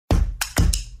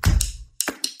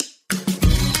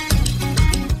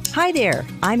Hi there,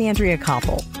 I'm Andrea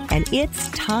Koppel, and it's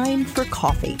time for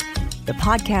coffee, the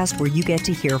podcast where you get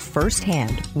to hear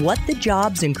firsthand what the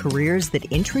jobs and careers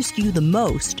that interest you the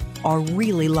most are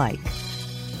really like.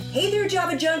 Hey there,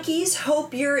 Java Junkies.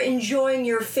 Hope you're enjoying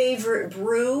your favorite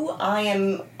brew. I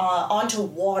am onto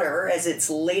water as it's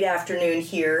late afternoon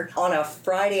here on a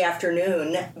Friday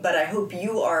afternoon, but I hope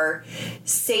you are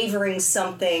savoring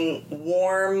something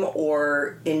warm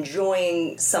or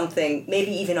enjoying something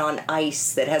maybe even on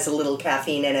ice that has a little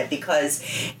caffeine in it, because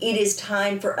it is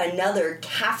time for another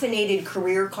caffeinated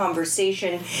career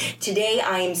conversation. Today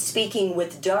I am speaking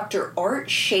with Dr. Art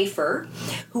Shaffer,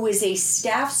 who is a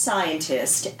staff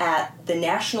scientist at the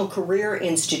National Career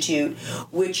Institute,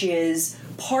 which is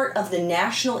part of the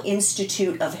National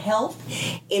Institute of Health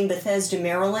in Bethesda,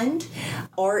 Maryland.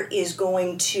 Art is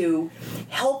going to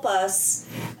help us.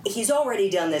 He's already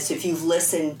done this if you've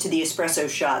listened to the Espresso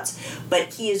Shots,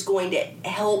 but he is going to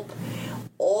help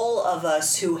all of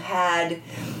us who had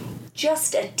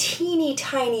just a teeny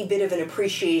tiny bit of an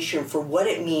appreciation for what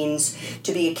it means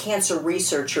to be a cancer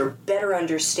researcher, better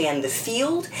understand the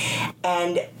field,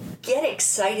 and get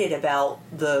excited about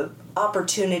the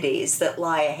opportunities that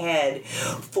lie ahead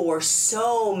for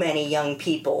so many young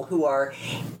people who are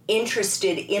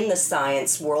interested in the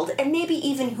science world and maybe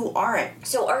even who aren't.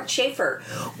 So Art Shaffer,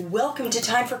 welcome to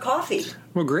Time for Coffee.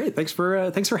 Well, great. Thanks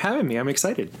for having me. I'm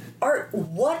excited. Art,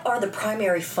 what are the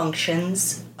primary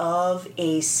functions of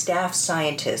a staff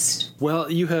scientist?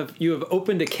 Well, you have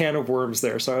opened a can of worms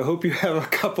there, so I hope you have a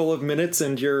couple of minutes,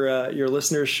 and your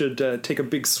listeners should take a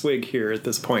big swig here at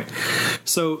this point.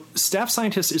 So, staff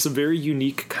scientist is a very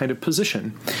unique kind of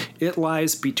position. It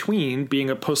lies between being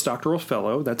a postdoctoral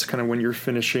fellow, that's kind of when you're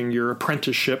finishing your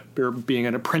apprenticeship or being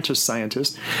an apprentice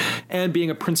scientist, and being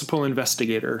a principal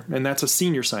investigator, and that's a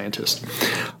senior scientist.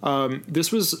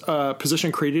 This was a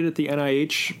position created at the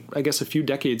NIH, I guess, a few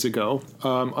decades ago,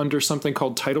 under something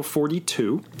called Title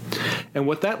 42. And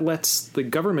what that lets the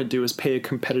government do is pay a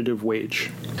competitive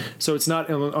wage. So it's not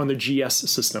on the GS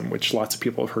system, which lots of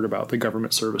people have heard about, the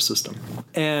government service system.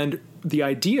 And the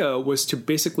idea was to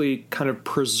basically kind of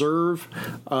preserve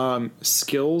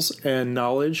skills and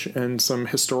knowledge and some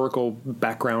historical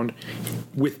background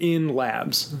within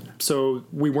labs. So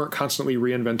we weren't constantly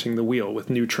reinventing the wheel with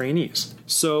new trainees.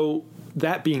 So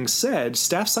that being said,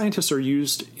 staff scientists are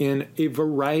used in a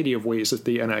variety of ways at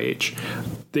the NIH.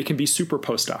 They can be super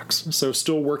postdocs, so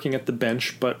still working at the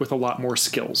bench, but with a lot more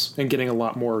skills and getting a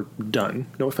lot more done.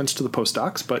 No offense to the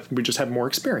postdocs, but we just have more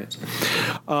experience.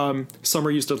 Some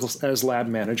are used as lab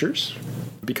managers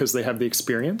because they have the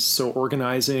experience, so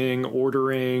organizing,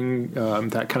 ordering,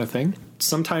 that kind of thing.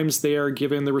 Sometimes they are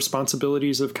given the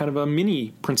responsibilities of kind of a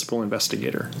mini principal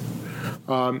investigator.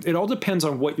 It all depends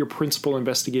on what your principal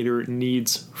investigator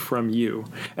needs from you.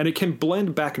 And it can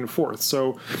blend back and forth.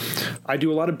 So I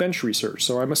do a lot of bench research,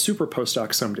 so I'm a super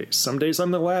postdoc some days. Some days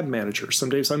I'm the lab manager. Some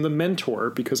days I'm the mentor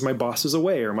because my boss is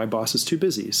away or my boss is too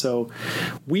busy. So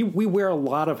we wear a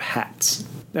lot of hats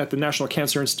at the National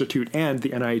Cancer Institute and the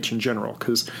NIH in general,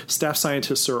 because staff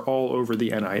scientists are all over the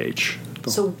NIH.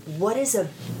 So what is a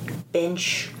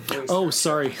bench researcher? Oh,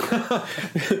 sorry.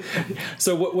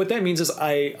 So what that means is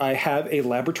I have a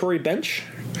laboratory bench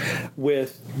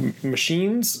with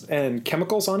machines and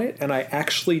chemicals on it, and I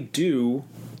actually do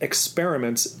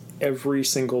experiments every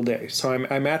single day. So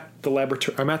I'm at the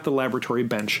laboratory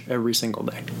bench every single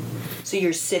day. So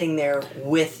you're sitting there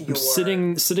with your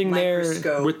sitting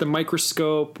there with the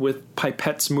microscope, with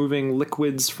pipettes moving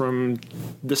liquids from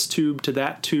this tube to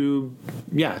that tube.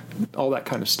 Yeah, all that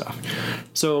kind of stuff.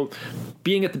 So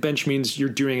being at the bench means you're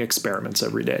doing experiments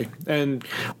every day. And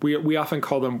we often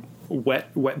call them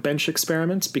wet bench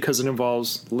experiments because it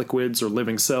involves liquids or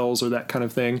living cells or that kind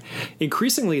of thing.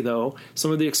 Increasingly, though,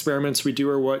 some of the experiments we do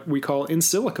are what we call in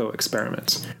silico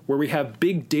experiments, where we have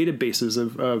big databases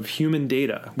of human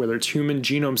data, whether it's human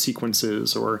genome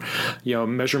sequences or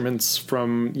measurements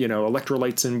from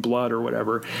electrolytes in blood or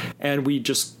whatever, and we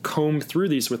just comb through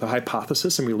these with a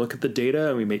hypothesis, and we look at the data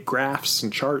and we make graphs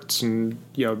and charts, and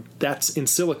that's in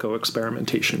silico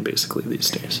experimentation basically these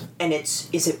days. And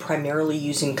is it primarily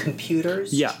using computers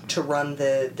to run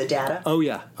the data? Oh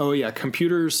yeah.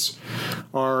 Computers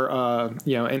are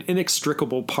an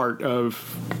inextricable part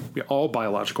of all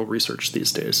biological research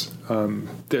these days.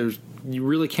 You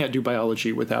really can't do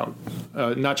biology without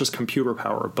not just computer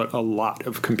power, but a lot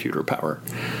of computer power.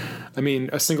 I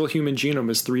mean, a single human genome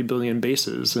is 3 billion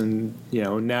bases, and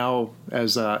now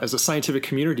as a scientific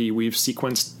community, we've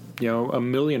sequenced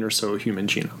 1 million or so human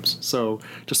genomes. So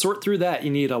to sort through that,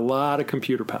 you need a lot of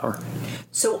computer power.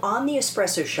 So on the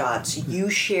Espresso Shots,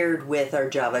 you shared with our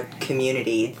Java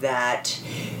community that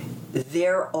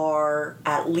there are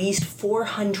at least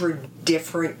 400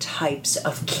 different types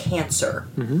of cancer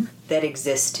that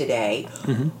exist today.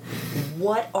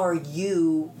 What are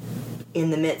you in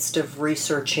the midst of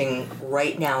researching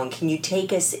right now? And can you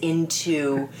take us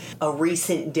into a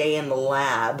recent day in the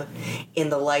lab in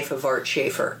the life of Art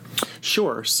Shaffer?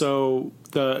 Sure. So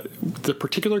the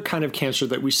particular kind of cancer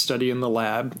that we study in the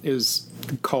lab is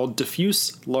called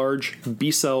diffuse large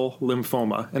B-cell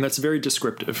lymphoma, and that's very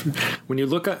descriptive. When you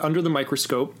look under the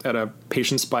microscope at a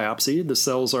patient's biopsy, the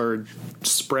cells are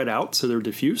spread out, so they're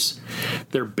diffuse.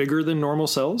 They're bigger than normal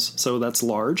cells, so that's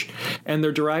large, and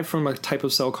they're derived from a type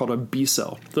of cell called a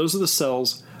B-cell. Those are the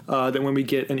cells that when we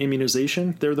get an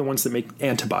immunization, they're the ones that make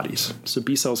antibodies. So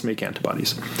B cells make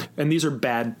antibodies. And these are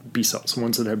bad B cells,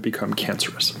 ones that have become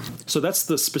cancerous. So that's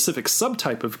the specific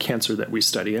subtype of cancer that we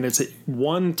study. And it's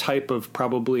one type of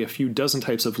probably a few dozen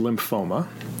types of lymphoma.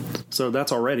 So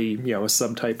that's already, a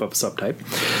subtype of subtype.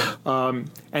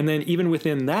 And then even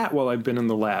within that, while I've been in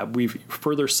the lab, we've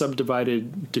further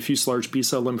subdivided diffuse large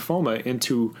B-cell lymphoma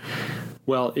into,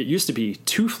 well, it used to be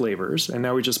 2 flavors, and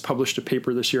now we just published a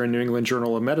paper this year in New England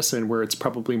Journal of Medicine where it's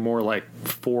probably more like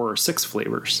 4 or 6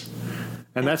 flavors.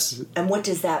 And what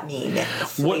does that mean,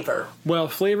 flavor? Well,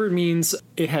 flavor means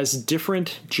it has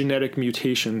different genetic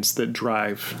mutations that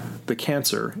drive the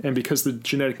cancer. And because the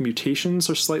genetic mutations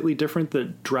are slightly different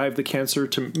that drive the cancer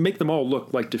to make them all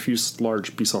look like diffuse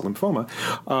large B-cell lymphoma,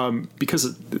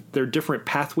 because there are different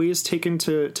pathways taken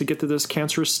to get to this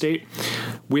cancerous state,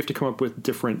 we have to come up with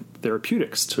different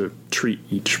therapeutics to treat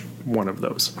each one of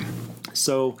those.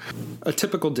 So a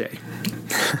typical day.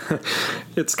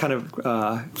 It's kind of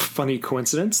a funny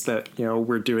coincidence that,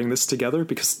 we're doing this together,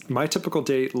 because my typical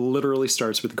day literally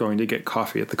starts with going to get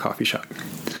coffee at the coffee shop.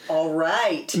 All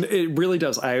right. It really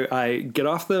does. I get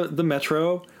off the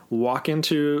metro, walk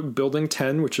into Building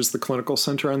 10, which is the clinical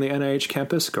center on the NIH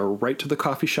campus, go right to the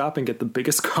coffee shop and get the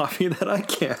biggest coffee that I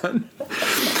can.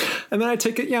 And then I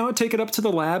take it up to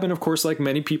the lab. And of course, like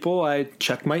many people, I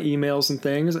check my emails and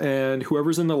things. And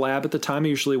whoever's in the lab at the time, I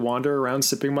usually wander around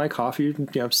sipping my coffee,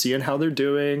 seeing how they're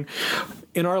doing.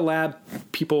 In our lab,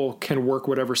 people can work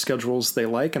whatever schedules they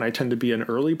like, and I tend to be an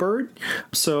early bird.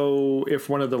 So if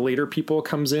one of the later people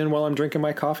comes in while I'm drinking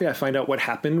my coffee, I find out what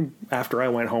happened after I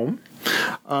went home.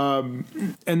 And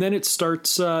then it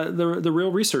starts, the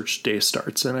real research day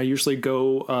starts. And I usually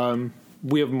go,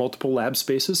 we have multiple lab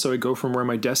spaces, so I go from where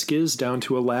my desk is down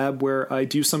to a lab where I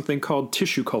do something called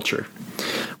tissue culture.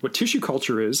 What tissue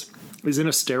culture is in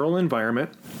a sterile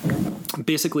environment,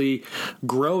 basically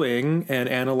growing and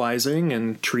analyzing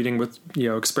and treating with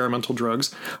experimental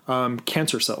drugs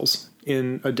cancer cells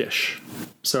in a dish.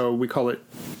 So we call it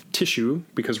tissue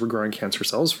because we're growing cancer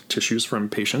cells, tissues from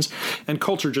patients, and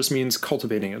culture just means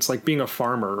cultivating. It's like being a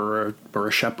farmer or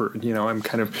a shepherd. I'm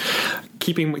kind of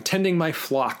tending my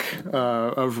flock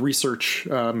of research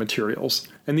materials,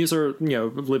 and these are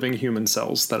living human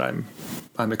cells that I'm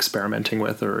experimenting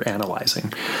with or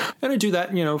analyzing. And I do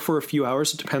that for a few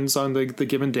hours. It depends on the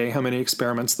given day how many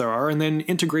experiments there are, and then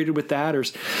integrated with that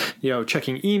is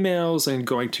checking emails and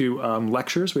going to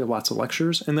lectures. We have lots of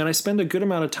lectures, and then I spend a good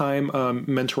amount of time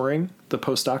mentoring the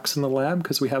postdocs in the lab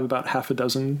because we have about half a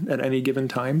dozen at any given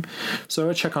time. So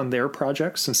I check on their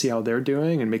projects and see how they're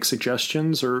doing and make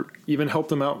suggestions or even help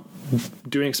them out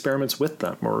doing experiments with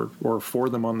them or for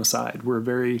them on the side.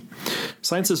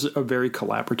 Science is a very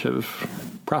collaborative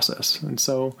process. And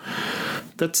so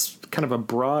that's kind of a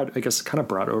broad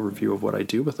overview of what I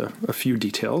do with a few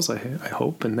details, I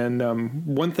hope. And then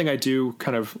one thing I do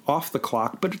kind of off the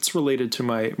clock, but it's related to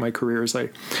my career, is I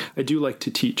do like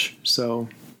to teach. So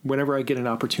whenever I get an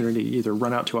opportunity, either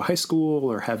run out to a high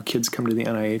school or have kids come to the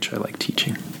NIH, I like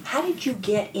teaching. How did you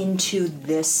get into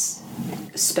this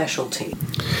specialty?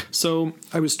 So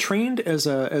I was trained as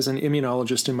an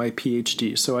immunologist in my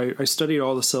PhD. So I studied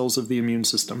all the cells of the immune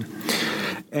system.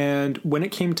 And when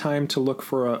it came time to look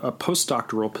for a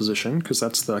postdoctoral position, because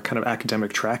that's the kind of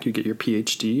academic track, you get your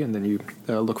PhD and then you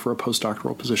look for a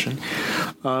postdoctoral position.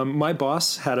 My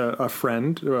boss had a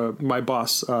friend, my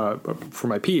boss for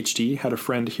my PhD had a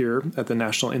friend here at the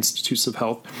National Institutes of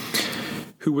Health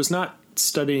who was not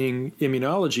studying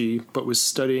immunology, but was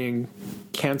studying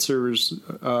cancers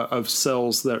of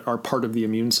cells that are part of the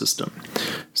immune system.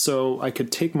 So I could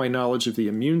take my knowledge of the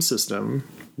immune system,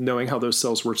 knowing how those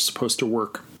cells were supposed to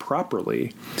work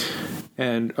properly,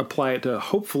 and apply it to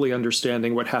hopefully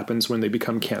understanding what happens when they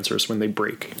become cancerous, when they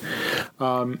break.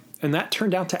 And that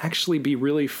turned out to actually be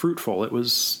really fruitful. It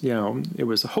was, it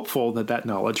was hopeful that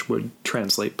knowledge would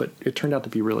translate, but it turned out to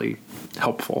be really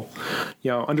helpful.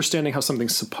 Understanding how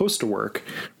something's supposed to work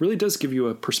really does give you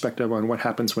a perspective on what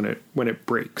happens when it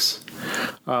breaks.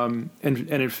 And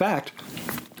in fact,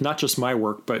 not just my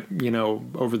work, but,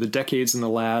 over the decades in the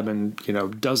lab and,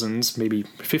 dozens, maybe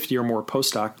 50 or more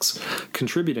postdocs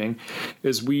contributing,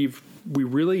 is we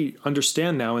really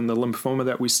understand now in the lymphoma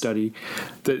that we study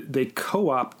that they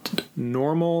co-opt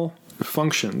normal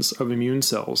functions of immune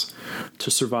cells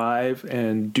to survive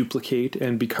and duplicate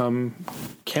and become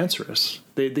cancerous.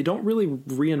 They don't really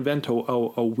reinvent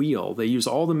a wheel. They use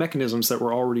all the mechanisms that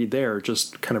were already there,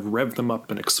 just kind of rev them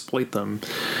up and exploit them,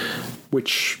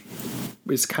 which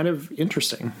is kind of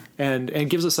interesting and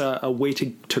gives us a way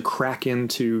to crack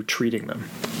into treating them.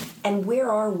 And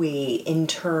where are we in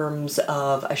terms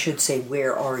of, I should say,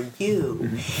 where are you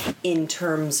in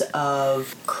terms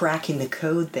of cracking the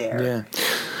code there?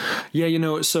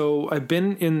 Yeah, so I've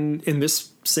been in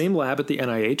this same lab at the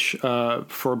NIH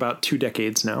for about 2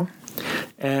 decades now.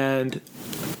 And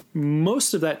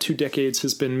most of that 2 decades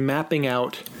has been mapping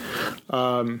out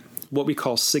what we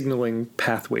call signaling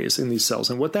pathways in these cells.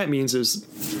 And what that means is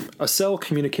a cell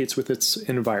communicates with its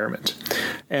environment.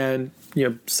 And,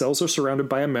 cells are surrounded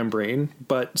by a membrane,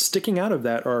 but sticking out of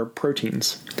that are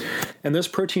proteins. And those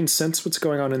proteins sense what's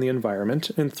going on in the environment,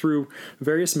 and through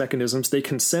various mechanisms, they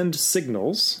can send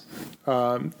signals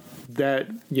that,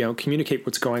 communicate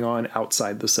what's going on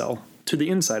outside the cell to the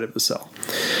inside of the cell.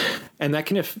 And that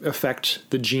can affect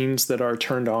the genes that are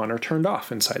turned on or turned off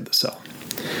inside the cell.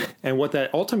 And what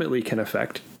that ultimately can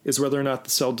affect is whether or not the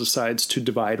cell decides to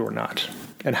divide or not,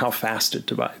 and how fast it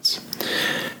divides.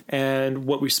 And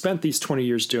what we spent these 20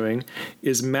 years doing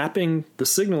is mapping the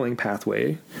signaling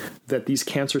pathway that these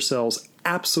cancer cells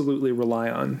absolutely rely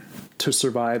on to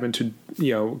survive and to,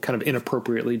 kind of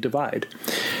inappropriately divide.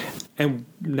 And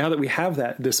now that we have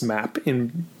this map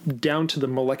down to the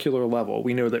molecular level,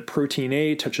 we know that protein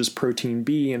A touches protein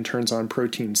B and turns on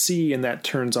protein C, and that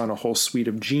turns on a whole suite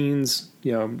of genes,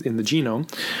 in the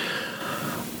genome.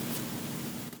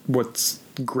 What's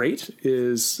great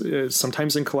is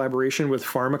sometimes in collaboration with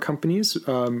pharma companies,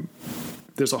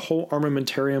 there's a whole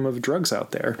armamentarium of drugs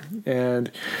out there.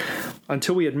 And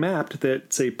until we had mapped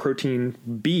that, say, protein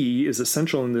B is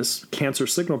essential in this cancer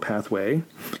signal pathway,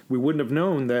 we wouldn't have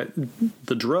known that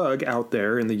the drug out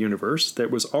there in the universe that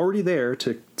was already there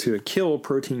to kill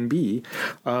protein B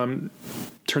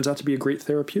turns out to be a great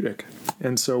therapeutic.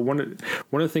 And so one of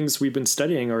the things we've been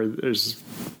studying is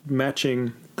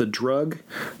matching the drug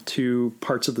to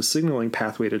parts of the signaling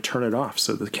pathway to turn it off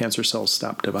so the cancer cells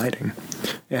stop dividing.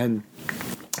 And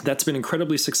that's been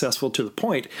incredibly successful to the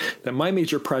point that my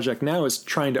major project now is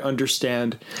trying to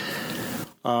understand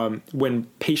when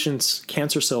patients'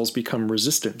 cancer cells become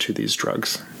resistant to these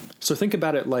drugs. So think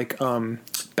about it like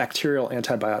bacterial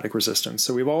antibiotic resistance.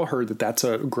 So we've all heard that that's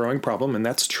a growing problem, and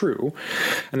that's true.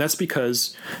 And that's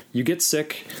because you get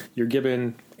sick, you're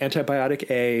given antibiotic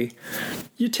A,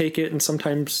 you take it, and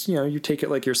sometimes, you take it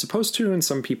like you're supposed to, and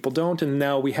some people don't, and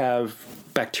now we have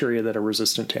bacteria that are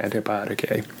resistant to antibiotic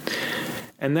A.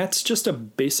 And that's just a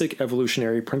basic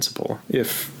evolutionary principle.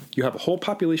 If you have a whole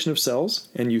population of cells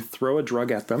and you throw a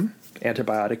drug at them,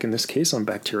 antibiotic in this case on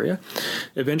bacteria,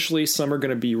 eventually some are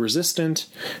going to be resistant,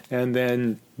 and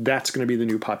then that's going to be the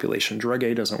new population. Drug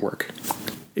A doesn't work.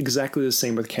 Exactly the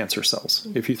same with cancer cells.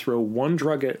 If you throw one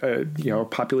drug at a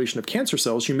population of cancer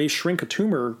cells, you may shrink a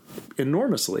tumor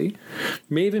enormously, you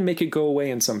may even make it go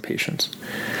away in some patients.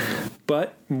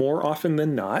 But more often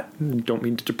than not, don't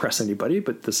mean to depress anybody,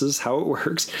 but this is how it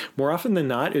works. More often than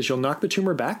not is you'll knock the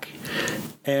tumor back,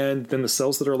 and then the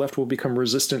cells that are left will become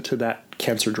resistant to that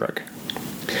cancer drug.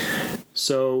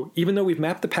 So even though we've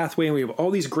mapped the pathway and we have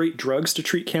all these great drugs to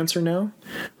treat cancer now,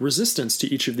 resistance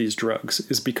to each of these drugs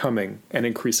is becoming an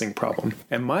increasing problem.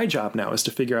 And my job now is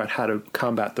to figure out how to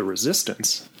combat the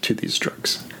resistance to these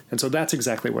drugs. And so that's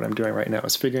exactly what I'm doing right now,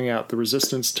 is figuring out the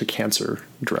resistance to cancer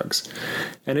drugs.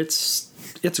 And it's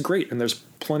great, and there's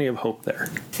plenty of hope there.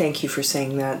 Thank you for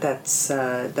saying that.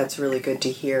 That's really good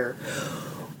to hear.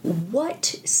 What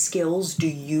skills do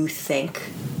you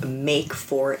think make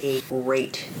for a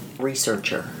great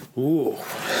researcher? Ooh.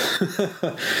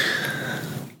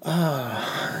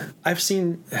 I've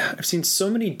seen so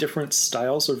many different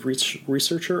styles of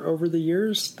researcher over the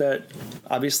years that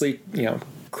obviously,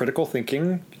 critical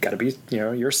thinking, got to be,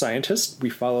 you're a scientist, we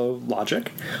follow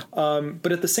logic,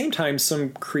 but at the same time some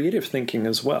creative thinking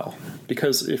as well,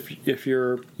 because if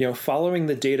you're following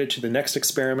the data to the next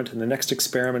experiment and the next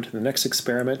experiment and the next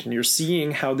experiment, and you're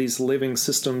seeing how these living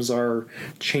systems are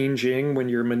changing when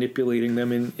you're manipulating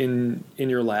them in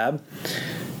your lab,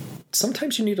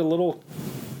 sometimes you need a little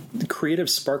creative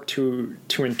spark to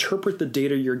interpret the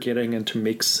data you're getting and to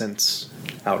make sense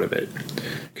out of it,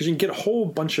 because you can get a whole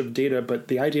bunch of data, but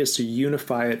the idea is to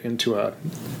unify it into a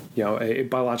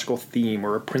biological theme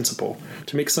or a principle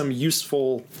to make some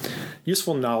useful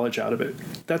knowledge out of it.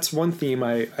 That's one theme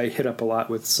I hit up a lot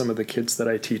with some of the kids that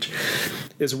I teach,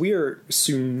 is we are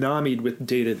tsunamied with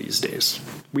data these days.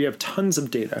 We have tons of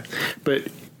data, but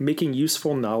making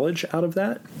useful knowledge out of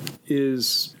that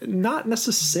is not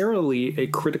necessarily a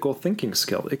critical thinking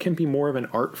skill. It can be more of an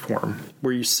art form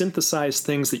where you synthesize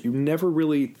things that you never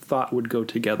really thought would go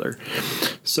together.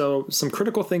 So some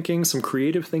critical thinking, some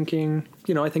creative thinking,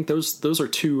 I think those are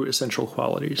two essential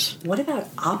qualities. What about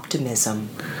optimism?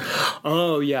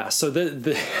 Oh, yeah. So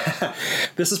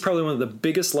this is probably one of the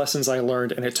biggest lessons I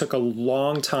learned, and it took a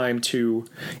long time to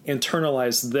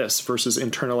internalize this versus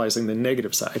internalizing the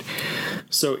negative side.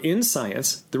 So in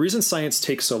science, the reason science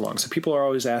takes so long, so people are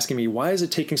always asking me, why is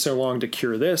it taking so long to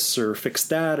cure this or fix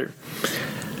that?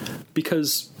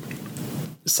 Because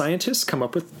scientists come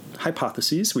up with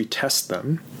hypotheses, we test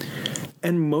them,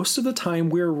 and most of the time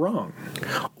we're wrong.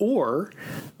 Or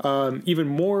even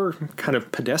more kind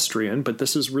of pedestrian, but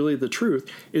this is really the truth,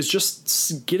 is just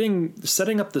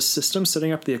setting up the system,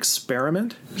 setting up the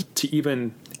experiment to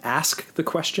even ask the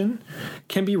question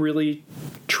can be really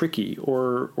tricky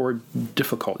or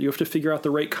difficult. You have to figure out the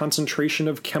right concentration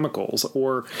of chemicals,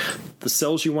 or the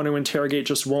cells you want to interrogate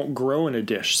just won't grow in a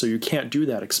dish, so you can't do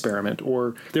that experiment.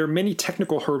 Or there are many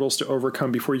technical hurdles to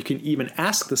overcome before you can even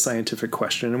ask the scientific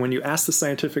question. And when you ask the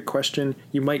scientific question,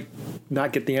 you might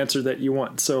not get the answer that you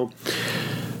want. So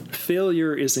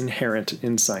failure is inherent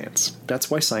in science.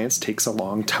 That's why science takes a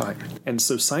long time. And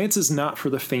so science is not for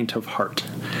the faint of heart.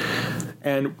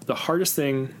 And the hardest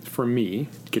thing for me,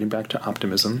 getting back to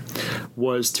optimism,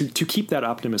 was to keep that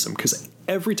optimism, because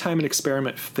every time an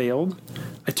experiment failed,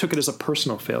 I took it as a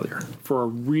personal failure for a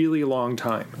really long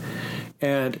time.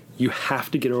 And you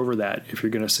have to get over that if you're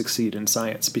going to succeed in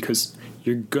science, because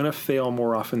you're going to fail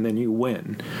more often than you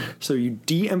win. So you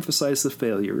de-emphasize the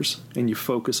failures and you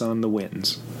focus on the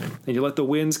wins. And you let the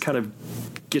wins kind of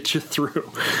get you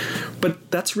through. But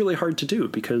that's really hard to do,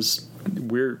 because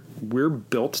we're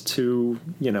built to,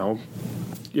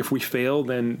 if we fail,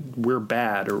 then we're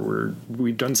bad, or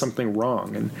we've done something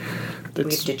wrong. And we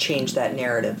have to change that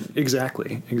narrative.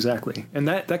 Exactly. And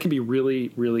that can be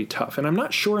really, really tough. And I'm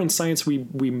not sure in science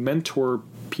we mentor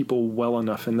people well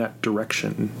enough in that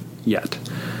direction yet.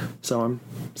 So I'm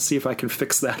see if I can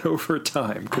fix that over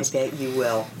time. I bet you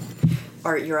will.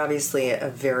 Art, you're obviously a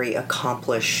very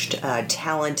accomplished,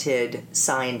 talented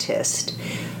scientist.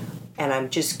 And I'm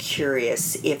just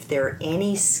curious if there are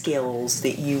any skills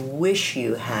that you wish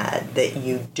you had that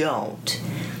you don't.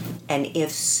 And if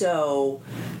so,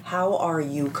 how are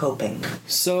you coping?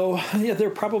 So, yeah, there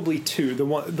are probably two. The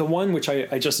one which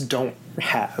I just don't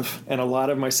have, and a lot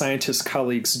of my scientist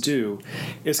colleagues do,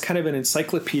 is kind of an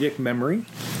encyclopedic memory,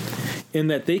 in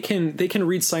that they can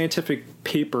read scientific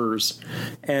papers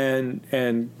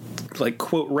and like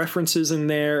quote references in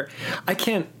there.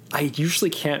 I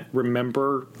usually can't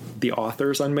remember the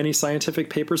authors on many scientific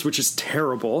papers, which is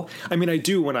terrible. I mean, I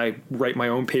do when I write my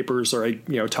own papers or I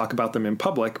talk about them in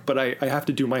public, but I have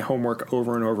to do my homework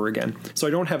over and over again. So I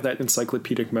don't have that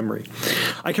encyclopedic memory.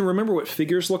 I can remember what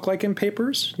figures look like in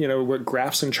papers, what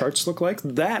graphs and charts look like.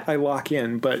 That I lock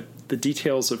in, but the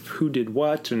details of who did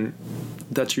what, and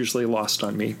that's usually lost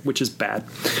on me, which is bad.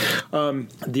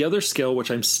 The other skill,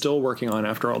 which I'm still working on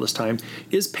after all this time,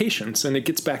 is patience. And it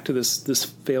gets back to this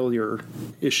failure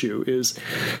issue, is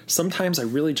sometimes I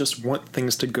really just want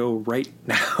things to go right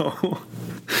now.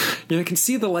 I can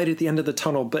see the light at the end of the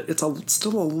tunnel, but it's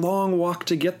still a long walk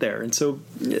to get there. And so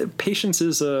patience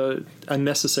is a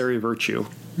necessary virtue,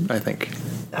 I think.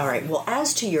 All right. Well,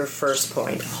 as to your first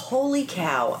point, holy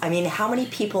cow. I mean, how many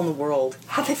people in the world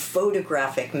have a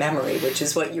photographic memory, which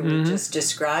is what you were just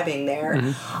describing there?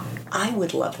 Mm-hmm. I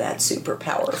would love that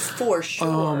superpower for sure.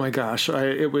 Oh my gosh.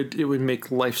 It would make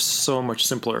life so much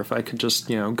simpler if I could just,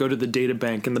 go to the data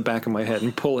bank in the back of my head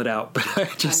and pull it out, but I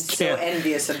just can't. I'm so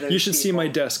envious of those You should people. see my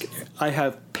desk. I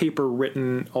have paper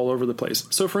written all over the place.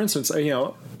 So for instance, I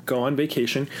go on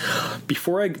vacation.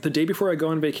 The day before I go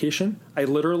on vacation, I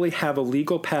literally have a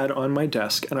legal pad on my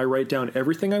desk and I write down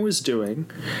everything I was doing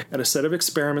and a set of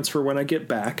experiments for when I get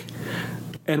back.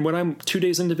 And when I'm 2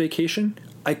 days into vacation,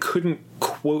 I couldn't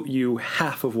quote you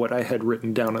half of what I had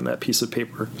written down on that piece of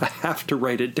paper. I have to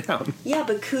write it down. Yeah,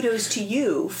 but kudos to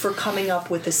you for coming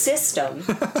up with a system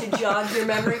to jog your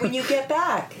memory when you get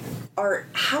back.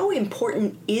 How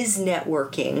important is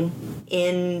networking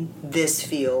in this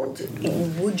field?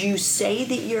 Would you say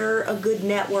that you're a good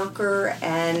networker?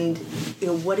 And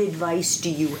what advice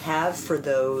do you have for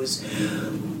those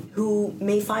who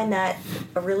may find that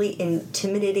a really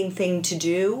intimidating thing to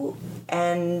do?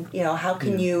 And how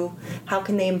can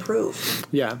they improve?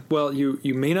 Yeah, well,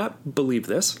 you may not believe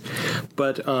this,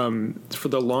 but for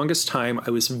the longest time I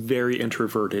was very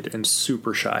introverted and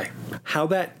super shy. How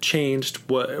that changed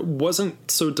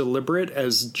wasn't so deliberate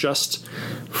as just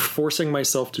forcing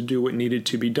myself to do what needed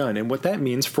to be done. And what that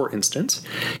means, for instance,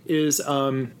 is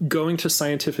going to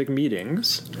scientific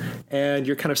meetings and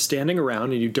you're kind of standing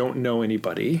around and you don't know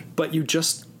anybody, but you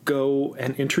just go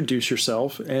and introduce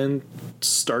yourself and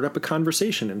start up a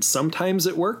conversation. And sometimes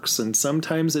it works and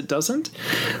sometimes it doesn't,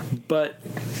 but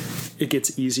it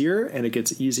gets easier and it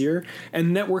gets easier.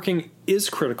 And networking is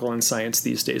critical in science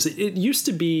these days. It used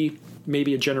to be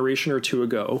maybe a generation or two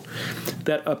ago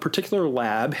that a particular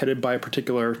lab headed by a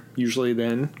particular, usually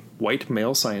then white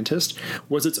male scientist,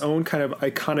 was its own kind of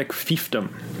iconic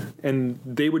fiefdom. And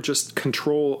they would just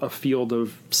control a field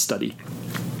of study.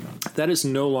 That is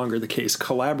no longer the case.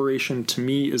 Collaboration, to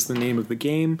me, is the name of the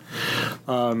game.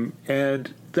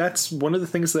 And that's one of the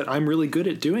things that I'm really good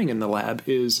at doing in the lab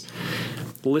is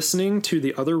listening to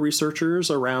the other researchers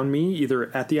around me,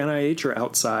 either at the NIH or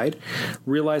outside,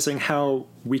 realizing how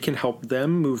we can help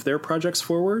them move their projects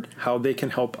forward, how they can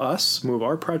help us move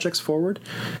our projects forward,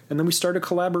 and then we start a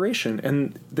collaboration,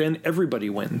 and then everybody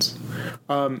wins.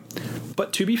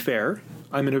 But to be fair,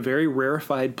 I'm in a very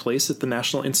rarefied place at the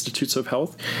National Institutes of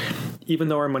Health. Even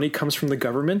though our money comes from the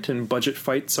government and budget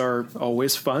fights are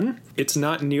always fun, it's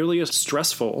not nearly as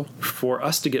stressful for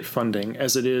us to get funding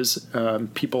as it is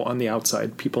people on the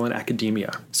outside, people in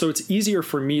academia. So it's easier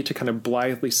for me to kind of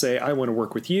blithely say, I want to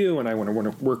work with you, and I want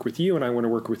to work with you, and I want to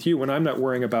work with you, when I'm not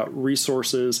worrying about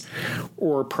resources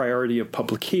or priority of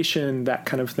publication, that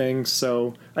kind of thing.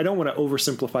 So I don't want to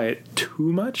oversimplify it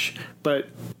too much, but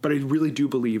I really do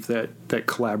believe that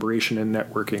collaboration and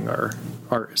networking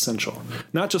are essential,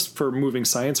 not just for moving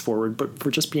science forward, but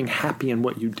for just being happy in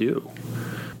what you do.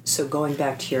 So going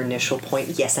back to your initial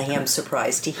point, yes, I am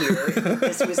surprised to hear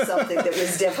this was something that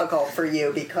was difficult for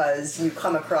you because you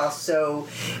come across so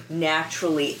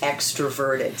naturally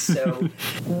extroverted. So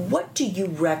what do you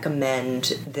recommend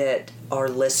that our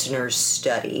listeners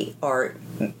study?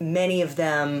 Many of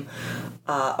them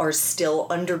are still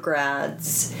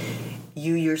undergrads.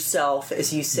 You yourself,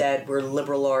 as you said, were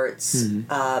liberal arts.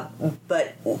 Mm-hmm.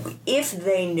 But if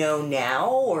they know now,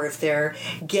 or if they're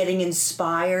getting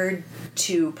inspired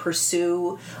to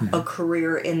pursue a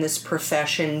career in this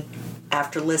profession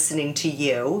after listening to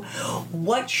you,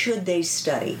 what should they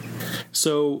study?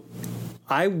 So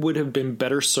I would have been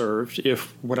better served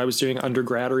if, when I was doing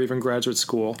undergrad or even graduate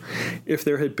school, if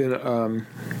there had been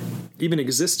even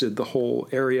existed the whole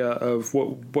area of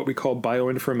what we call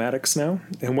bioinformatics now.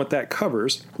 And what that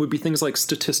covers would be things like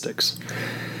statistics.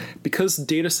 Because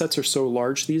data sets are so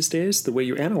large these days, the way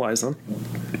you analyze them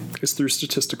is through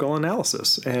statistical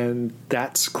analysis, and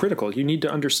that's critical. You need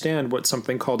to understand what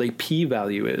something called a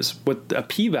p-value is. What a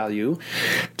p-value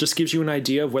just gives you an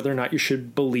idea of whether or not you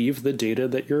should believe the data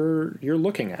that you're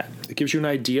looking at. It gives you an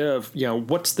idea of,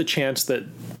 what's the chance that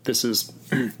this is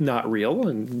not real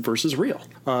and versus real.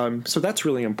 So that's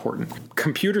really important.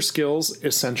 Computer skills,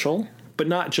 essential. But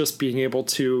not just being able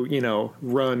to,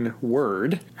 run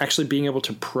Word, actually being able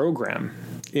to program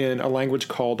in a language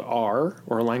called R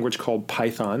or a language called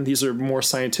Python. These are more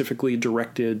scientifically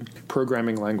directed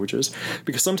programming languages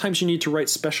because sometimes you need to write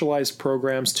specialized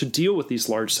programs to deal with these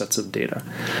large sets of data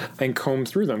and comb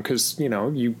through them because,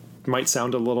 you might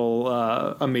sound a little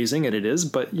amazing, and it is,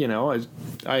 but,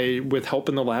 I with help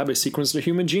in the lab, I sequenced a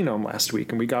human genome last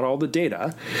week, and we got all the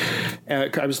data.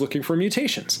 I was looking for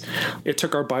mutations. It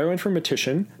took our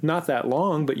bioinformatician not that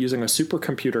long, but using a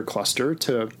supercomputer cluster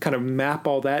to kind of map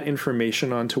all that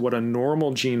information onto what a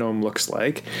normal genome looks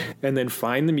like, and then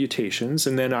find the mutations,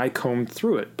 and then I combed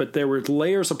through it. But there were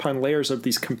layers upon layers of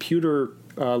these computer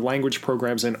language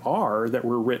programs in R that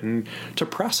were written to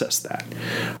process that.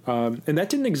 And that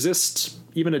didn't exist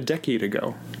even a decade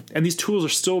ago. And these tools are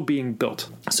still being built.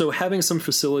 So having some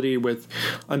facility with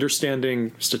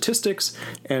understanding statistics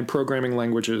and programming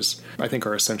languages, I think,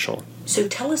 are essential. So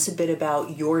tell us a bit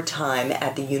about your time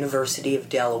at the University of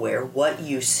Delaware, what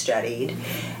you studied,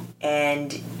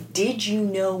 and did you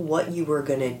know what you were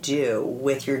going to do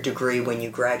with your degree when you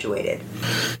graduated?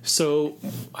 So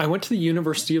I went to the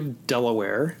University of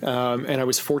Delaware, and I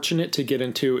was fortunate to get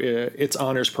into its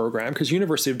honors program, because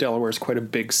University of Delaware is quite a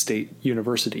big state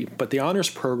university. But the honors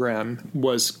program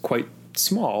was quite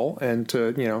small and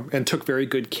took very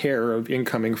good care of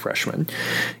incoming freshmen.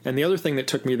 And the other thing that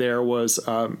took me there was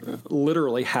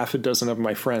literally half a dozen of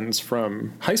my friends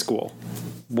from high school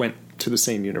went to the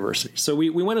same university. So we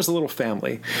went as a little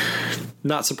family.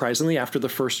 Not surprisingly, after the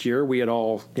first year, we had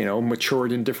all,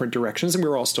 matured in different directions, and we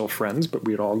were all still friends, but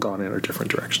we had all gone in our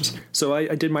different directions. So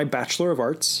I did my Bachelor of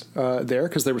Arts there,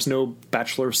 because there was no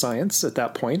Bachelor of Science at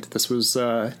that point. This was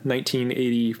the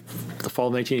fall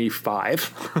of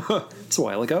 1985. It's a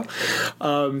while ago.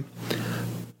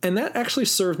 And that actually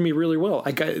served me really well.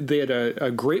 They had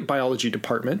a great biology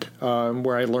department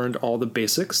where I learned all the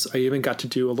basics. I even got to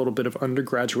do a little bit of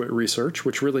undergraduate research,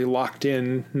 which really locked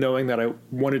in knowing that I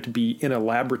wanted to be in a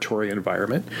laboratory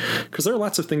environment. Because there are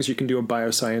lots of things you can do in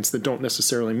bioscience that don't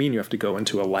necessarily mean you have to go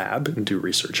into a lab and do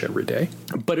research every day.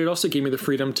 But it also gave me the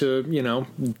freedom to,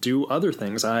 do other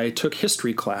things. I took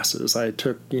history classes. I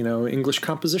took, English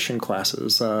composition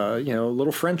classes, a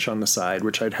little French on the side,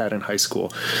 which I'd had in high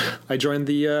school. I joined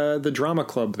the drama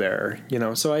club there,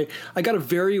 so I got a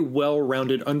very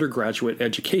well-rounded undergraduate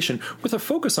education with a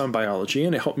focus on biology,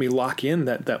 and it helped me lock in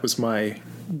that was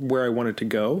where I wanted to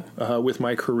go with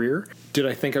my career. Did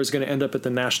I think I was going to end up at the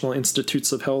National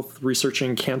Institutes of Health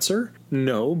researching cancer?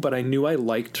 No, but I knew I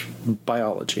liked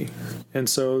biology. And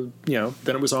so, then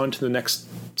it was on to the next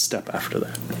step after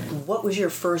that. What was your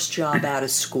first job out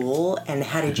of school, and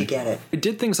how did you get it? I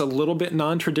did things a little bit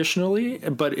non-traditionally,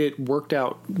 but it worked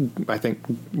out, I think,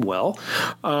 well.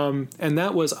 And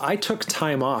that was, I took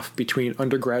time off between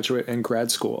undergraduate and grad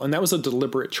school, and that was a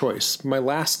deliberate choice. My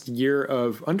last year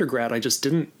of undergrad, I just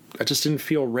didn't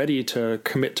feel ready to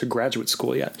commit to graduate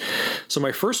school yet. So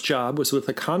my first job was with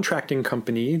a contracting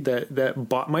company that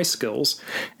bought my skills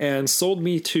and sold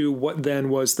me to what then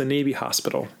was the Navy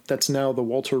Hospital. That's now the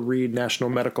Walter Reed National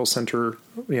Medical Center,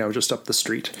 just up the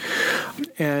street.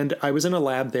 And I was in a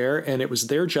lab there, and it was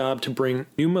their job to bring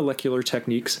new molecular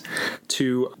techniques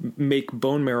to make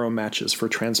bone marrow matches for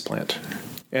transplant.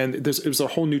 And it was a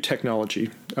whole new technology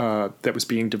that was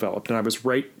being developed. And I was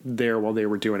right there while they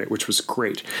were doing it, which was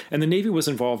great. And the Navy was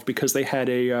involved because they had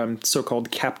a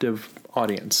so-called captive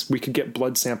audience. We could get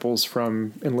blood samples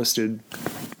from enlisted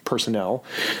personnel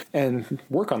and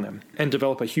work on them and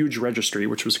develop a huge registry,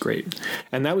 which was great.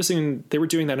 And they were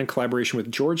doing that in collaboration with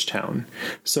Georgetown.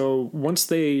 So once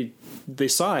they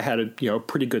saw I had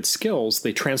pretty good skills,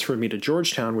 they transferred me to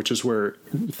Georgetown, which is where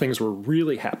things were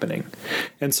really happening.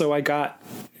 And so I got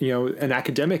an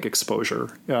academic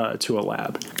exposure to a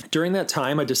lab. During that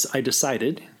time, I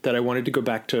decided that I wanted to go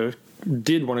back to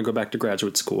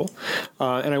graduate school,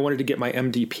 and I wanted to get my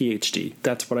MD PhD.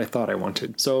 That's what I thought I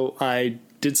wanted. So I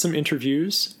did some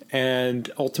interviews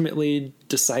and ultimately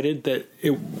decided that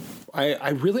I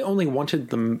really only wanted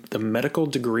the medical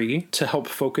degree to help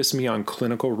focus me on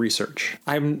clinical research.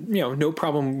 I'm, no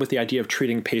problem with the idea of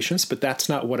treating patients, but that's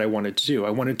not what I wanted to do.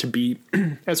 I wanted to be,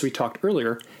 as we talked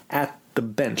earlier, at the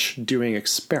bench doing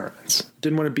experiments.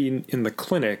 Didn't want to be in the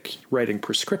clinic writing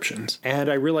prescriptions.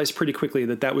 And I realized pretty quickly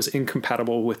that was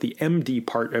incompatible with the MD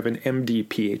part of an MD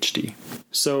PhD.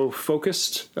 So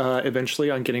focused eventually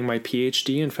on getting my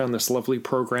PhD and found this lovely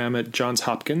program at Johns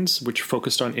Hopkins, which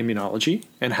focused on immunology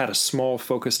and had a small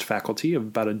focused faculty of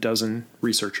about a dozen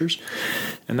researchers.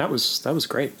 And that was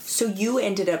great. So you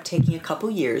ended up taking a couple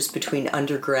years between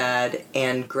undergrad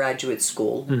and graduate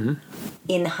school. Mm-hmm.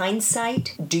 In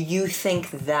hindsight, do you think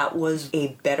that was a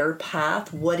better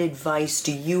path? What advice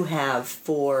do you have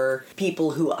for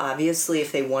people who obviously,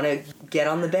 if they want to get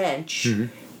on the bench, mm-hmm.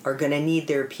 are going to need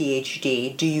their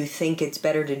PhD? Do you think it's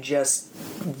better to just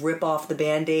rip off the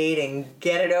Band-Aid and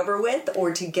get it over with,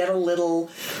 or to get a little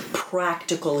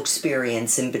practical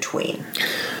experience in between?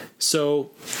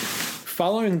 So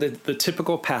following the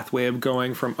typical pathway of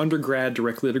going from undergrad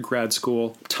directly to grad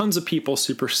school, tons of people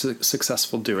super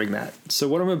successful doing that. So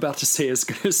what I'm about to say is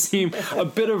going to seem a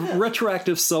bit of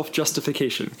retroactive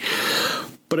self-justification.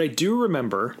 But I do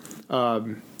remember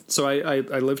So I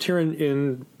lived here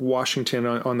in Washington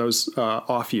on those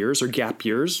off years, or gap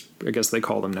years, I guess they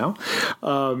call them now,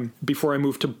 before I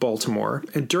moved to Baltimore.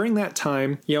 And during that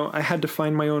time, I had to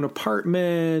find my own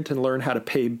apartment and learn how to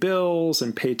pay bills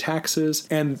and pay taxes.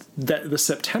 And the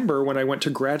September when I went to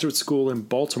graduate school in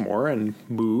Baltimore and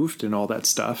moved and all that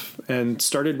stuff and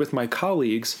started with my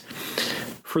colleagues,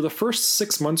 for the first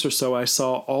 6 months or so, I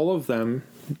saw all of them,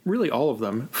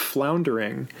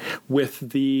 floundering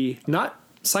with not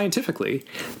scientifically,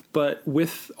 but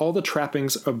with all the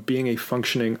trappings of being a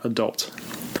functioning adult.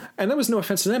 And that was no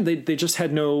offense to them. They just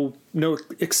had no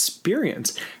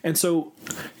experience. And so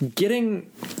getting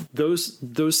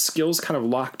those skills kind of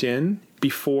locked in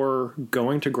before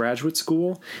going to graduate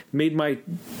school made my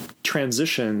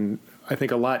transition, I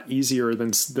think, a lot easier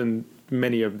than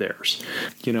many of theirs,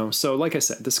 So like I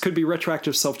said, this could be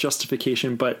retroactive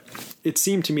self-justification, but it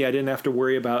seemed to me I didn't have to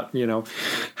worry about,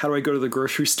 how do I go to the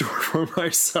grocery store for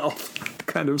myself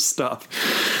kind of stuff.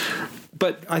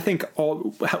 But I think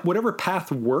whatever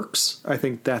path works, I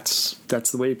think that's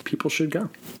the way people should go.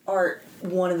 Art,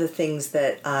 one of the things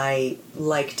that I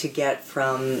like to get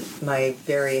from my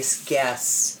various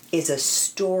guests is a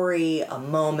story, a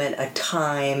moment, a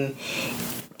time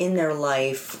in their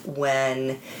life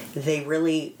when they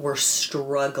really were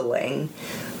struggling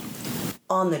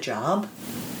on the job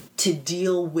to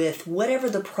deal with whatever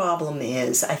the problem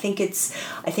is. I think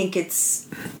it's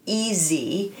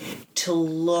easy to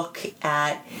look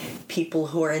at people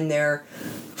who are in their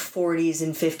 40s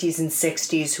and 50s and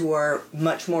 60s who are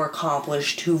much more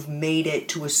accomplished, who've made it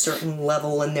to a certain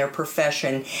level in their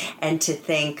profession, and to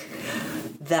think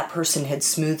that person had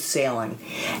smooth sailing,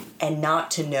 and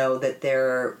not to know that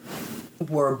there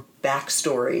were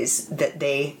backstories that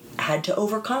they had to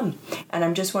overcome. And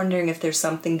I'm just wondering if there's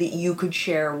something that you could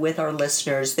share with our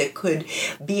listeners that could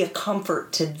be a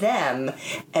comfort to them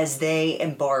as they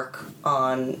embark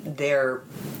on their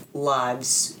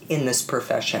lives in this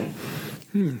profession.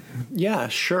 Yeah,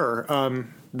 sure.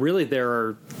 Really, there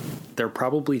are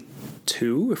probably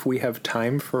two if we have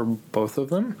time for both of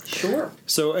them. Sure.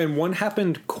 So, and one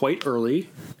happened quite early,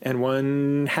 and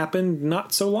one happened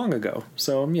not so long ago.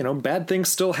 So, bad things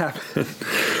still happen.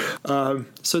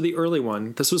 So the early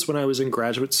one, this was when I was in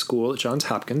graduate school at Johns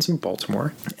Hopkins in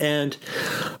Baltimore, and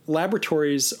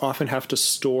laboratories often have to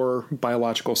store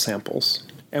biological samples.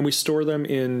 And we store them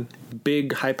in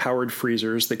big, high-powered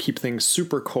freezers that keep things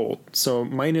super cold, so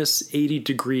minus 80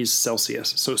 degrees Celsius,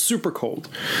 so super cold.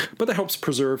 But that helps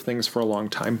preserve things for a long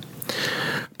time.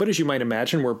 But as you might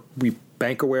imagine, we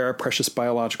bank away our precious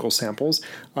biological samples,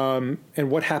 and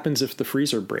what happens if the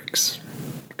freezer breaks?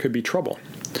 It could be trouble.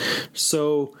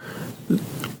 So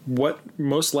what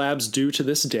most labs do to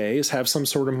this day is have some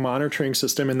sort of monitoring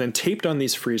system, and then taped on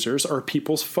these freezers are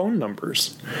people's phone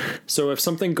numbers. So if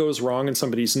something goes wrong and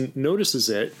somebody notices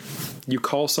it, you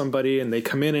call somebody and they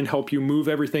come in and help you move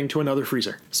everything to another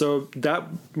freezer. So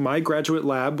my graduate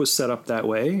lab was set up that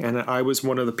way, and I was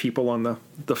one of the people on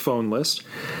the phone list.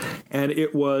 And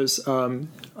it was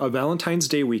a Valentine's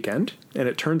Day weekend, and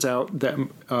it turns out that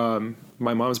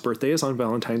my mom's birthday is on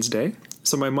Valentine's Day.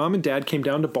 So my mom and dad came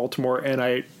down to Baltimore, and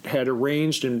I had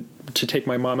arranged to take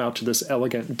my mom out to this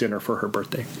elegant dinner for her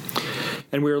birthday.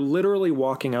 And we were literally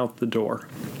walking out the door,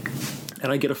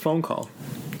 and I get a phone call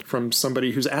from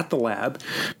somebody who's at the lab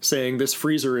saying this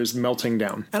freezer is melting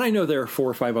down. And I know there are 4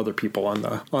 or 5 other people on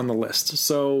the list.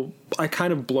 So I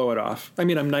kind of blow it off. I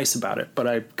mean, I'm nice about it, but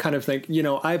I kind of think,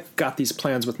 I've got these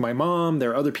plans with my mom. There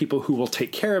are other people who will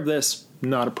take care of this.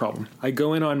 Not a problem. I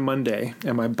go in on Monday,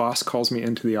 and my boss calls me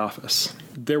into the office.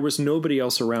 There was nobody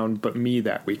else around but me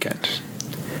that weekend.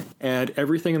 And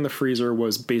everything in the freezer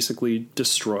was basically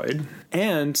destroyed.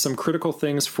 And some critical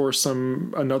things for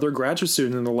another graduate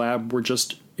student in the lab were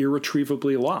just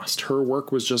irretrievably lost. Her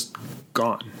work was just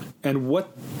gone. And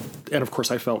of course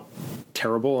I felt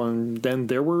terrible, and then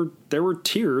there were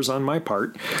tears on my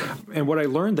part. And what I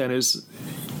learned then is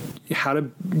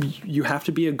you have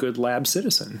to be a good lab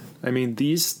citizen. I mean,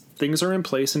 these things are in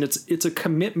place, and it's a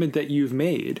commitment that you've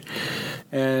made.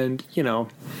 And,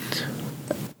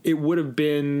 we would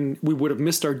have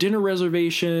missed our dinner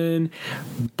reservation,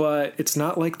 but it's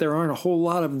not like there aren't a whole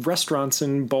lot of restaurants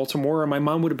in Baltimore. And my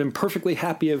mom would have been perfectly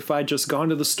happy if I'd just gone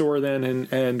to the store then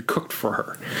and cooked for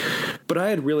her. But I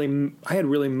had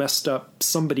really messed up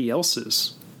somebody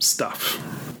else's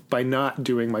stuff by not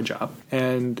doing my job.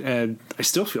 And I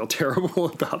still feel terrible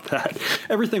about that.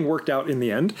 Everything worked out in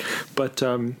the end, but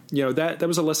that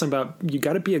was a lesson about you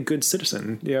got to be a good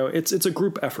citizen. It's a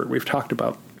group effort. We've talked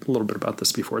about a little bit about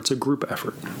this before. It's a group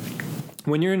effort.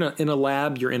 When you're in a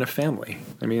lab, you're in a family.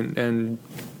 I mean, and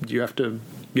you have to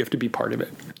be part of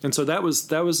it. And so that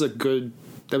was a good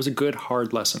That was a good,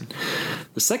 hard lesson.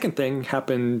 The second thing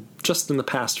happened just in the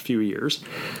past few years.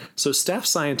 So staff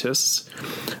scientists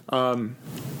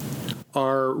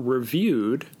are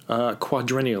reviewed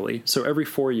quadrennially, so every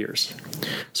 4 years.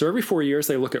 So every 4 years,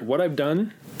 they look at what I've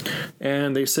done,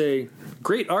 and they say,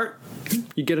 great, Art,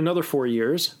 you get another 4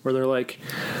 years, where they're like,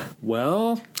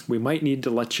 well, we might need to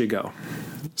let you go.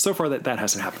 So far, that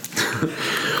hasn't happened.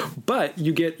 But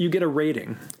you get a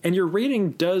rating, and your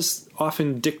rating does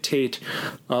often dictate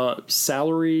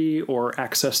salary or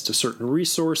access to certain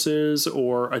resources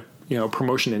or a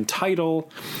promotion in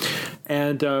title.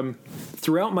 And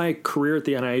throughout my career at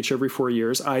the NIH, every 4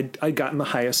 years, I'd gotten the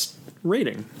highest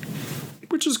rating,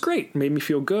 which is great. It made me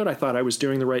feel good. I thought I was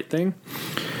doing the right thing.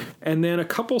 And then a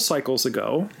couple cycles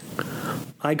ago,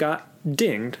 I got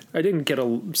dinged. I didn't get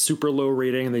a super low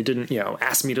rating, and they didn't,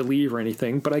 ask me to leave or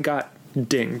anything, but I got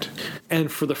dinged.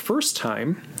 And for the first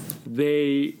time,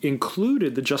 they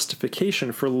included the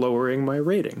justification for lowering my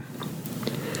rating.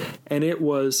 And it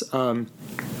was,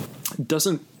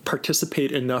 doesn't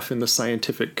participate enough in the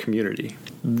scientific community.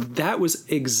 That was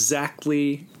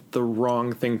exactly the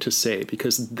wrong thing to say,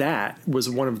 because that was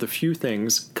one of the few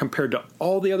things, compared to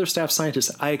all the other staff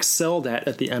scientists, I excelled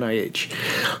at the NIH.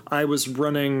 I was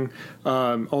running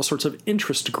all sorts of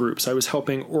interest groups. I was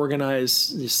helping organize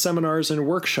seminars and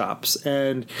workshops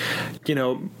and,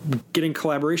 getting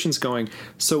collaborations going.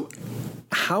 So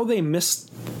how they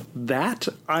missed that,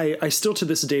 I still to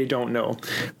this day don't know.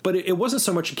 But it wasn't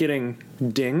so much getting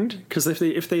dinged, because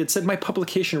if they had said my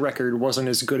publication record wasn't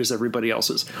as good as everybody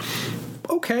else's,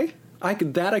 okay, I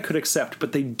could accept,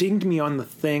 but they dinged me on the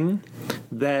thing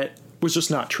that was just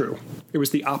not true. It was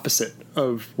the opposite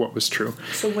of what was true.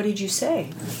 So what did you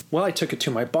say? Well, I took it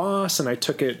to my boss, and I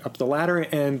took it up the ladder,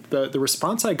 and the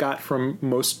response I got from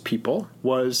most people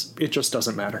was, it just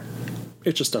doesn't matter.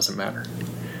 It just doesn't matter.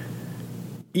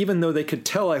 Even though they could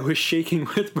tell I was shaking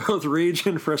with both rage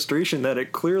and frustration that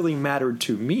it clearly mattered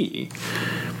to me,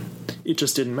 it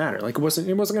just didn't matter. Like, it wasn't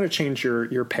going to change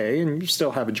your pay, and you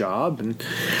still have a job. And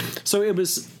so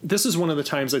this is one of the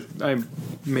times that I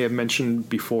may have mentioned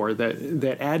before that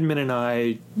admin and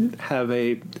I have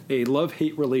a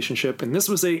love-hate relationship, and this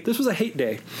was a hate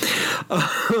day.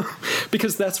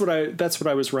 Because that's what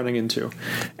I was running into.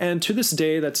 And to this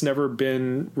day, that's never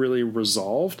been really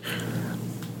resolved.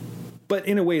 But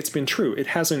in a way, it's been true. It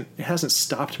hasn't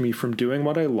stopped me from doing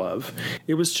what I love.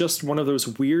 It was just one of those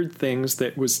weird things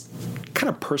that was kind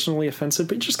of personally offensive,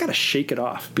 but you just got to shake it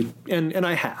off. And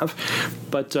I have.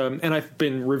 But and I've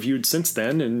been reviewed since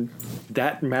then, and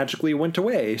that magically went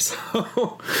away.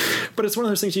 So, but it's one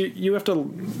of those things you have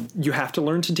to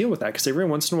learn to deal with that, because every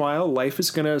once in a while, life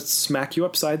is going to smack you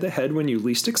upside the head when you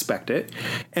least expect it,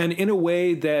 and in a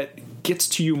way that gets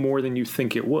to you more than you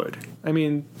think it would. I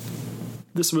mean,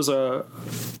 this was a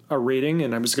rating,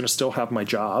 and I was going to still have my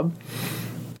job,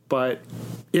 but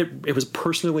it was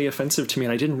personally offensive to me,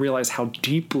 and I didn't realize how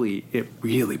deeply it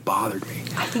really bothered me.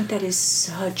 I think that is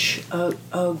such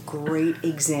a great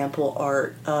example,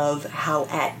 Art, of how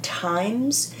at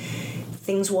times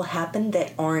things will happen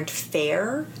that aren't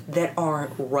fair, that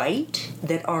aren't right,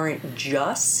 that aren't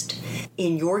just.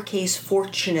 In your case,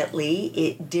 fortunately,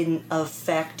 it didn't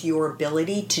affect your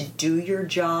ability to do your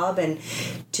job and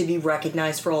to be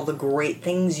recognized for all the great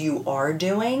things you are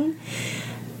doing.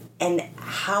 And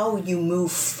how you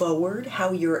move forward,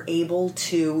 how you're able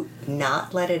to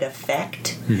not let it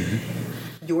affect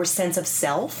your sense of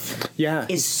self,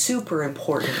 is super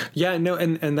important. Yeah, no,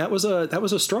 and that was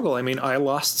a struggle. I mean, I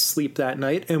lost sleep that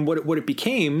night, and what it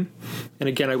became, and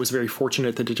again, I was very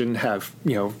fortunate that it didn't have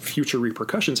future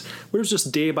repercussions. But it was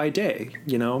just day by day.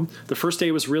 The first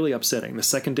day was really upsetting. The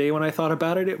second day, when I thought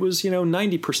about it, it was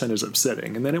 90% as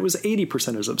upsetting, and then it was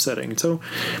 80% as upsetting. And so,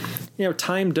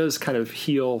 time does kind of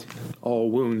heal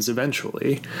all wounds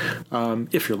eventually,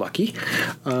 if you're lucky.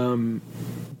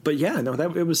 But yeah, no,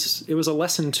 it was a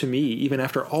lesson to me, even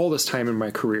after all this time in my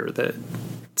career, that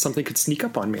something could sneak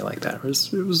up on me like that.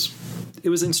 It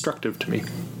was instructive to me.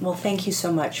 Well, thank you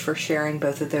so much for sharing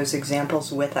both of those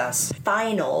examples with us.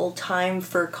 Final time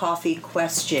for coffee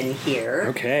question here.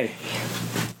 Okay.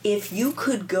 If you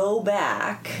could go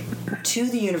back to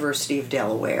the University of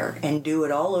Delaware and do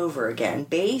it all over again,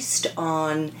 based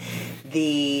on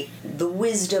the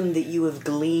wisdom that you have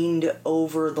gleaned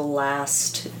over the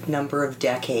last number of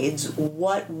decades,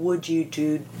 what would you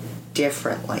do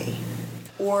differently?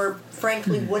 Or,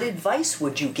 frankly, what advice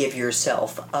would you give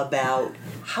yourself about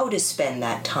how to spend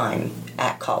that time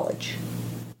at college?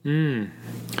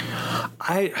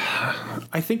 I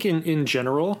think in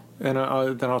general, and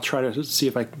then I'll try to see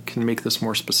if I can make this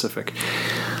more specific.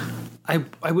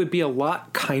 I would be a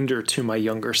lot kinder to my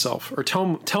younger self, or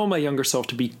tell my younger self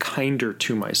to be kinder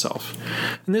to myself.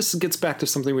 And this gets back to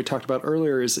something we talked about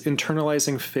earlier, is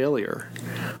internalizing failure.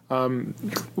 It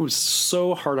was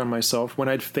so hard on myself when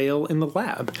I'd fail in the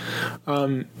lab.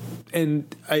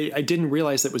 And I didn't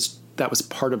realize that was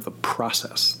part of the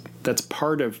process. That's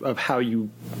part of how you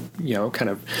kind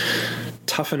of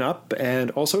toughen up.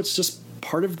 And also it's just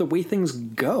part of the way things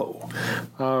go.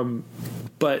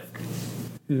 But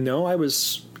no, I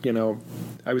was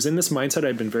in this mindset.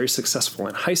 I'd been very successful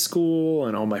in high school,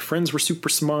 and all my friends were super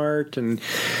smart, and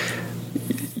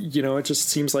it just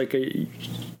seems like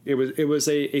it was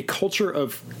a culture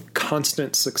of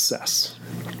constant success,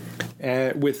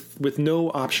 with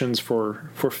no options for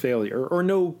failure, or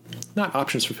not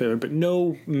options for failure, but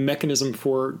no mechanism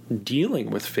for dealing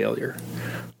with failure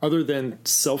other than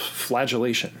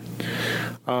self-flagellation.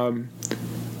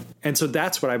 And so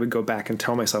that's what I would go back and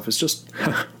tell myself, is just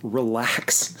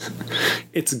relax.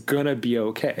 It's gonna be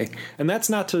okay. And that's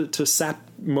not to sap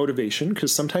motivation,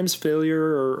 because sometimes failure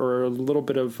or a little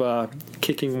bit of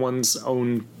kicking one's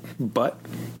own butt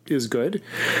is good.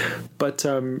 But,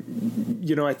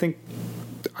 I think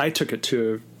I took it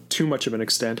to too much of an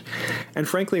extent. And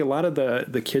frankly, a lot of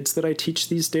the kids that I teach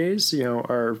these days,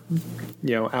 are,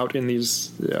 out in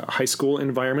these high school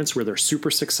environments where they're super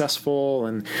successful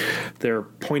and they're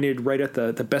pointed right at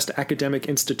the best academic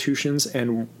institutions.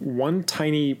 And one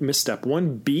tiny misstep,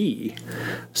 one B,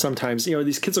 sometimes,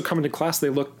 these kids will come into class, they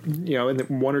look, and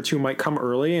one or two might come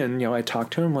early, and, I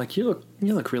talk to them like, you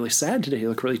look really sad today. You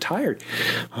look really tired.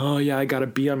 Oh yeah, I got a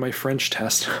B on my French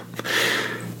test.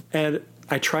 And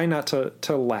I try not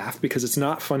to laugh, because it's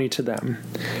not funny to them.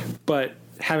 But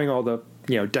having all the,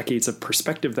 decades of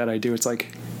perspective that I do, it's like,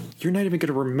 you're not even going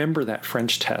to remember that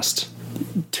French test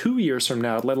 2 years from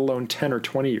now, let alone 10 or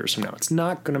 20 years from now. It's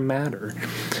not going to matter.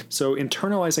 So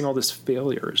internalizing all this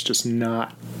failure is just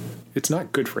it's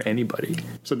not good for anybody.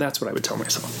 So that's what I would tell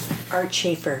myself. Art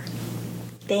Shaffer,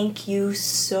 thank you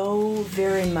so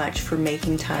very much for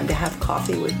making time to have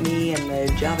coffee with me and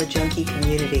the Java Junkie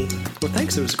community. Well,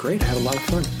 thanks. It was great. I had a lot of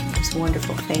fun. It was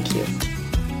wonderful. Thank you.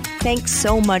 Thanks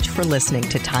so much for listening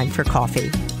to Time for Coffee,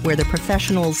 where the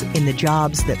professionals in the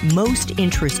jobs that most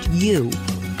interest you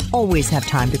always have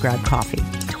time to grab coffee,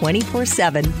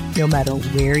 24/7, no matter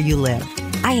where you live.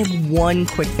 I have one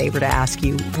quick favor to ask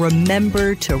you.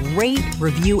 Remember to rate,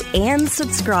 review, and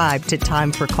subscribe to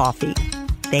Time for Coffee.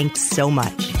 Thanks so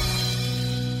much.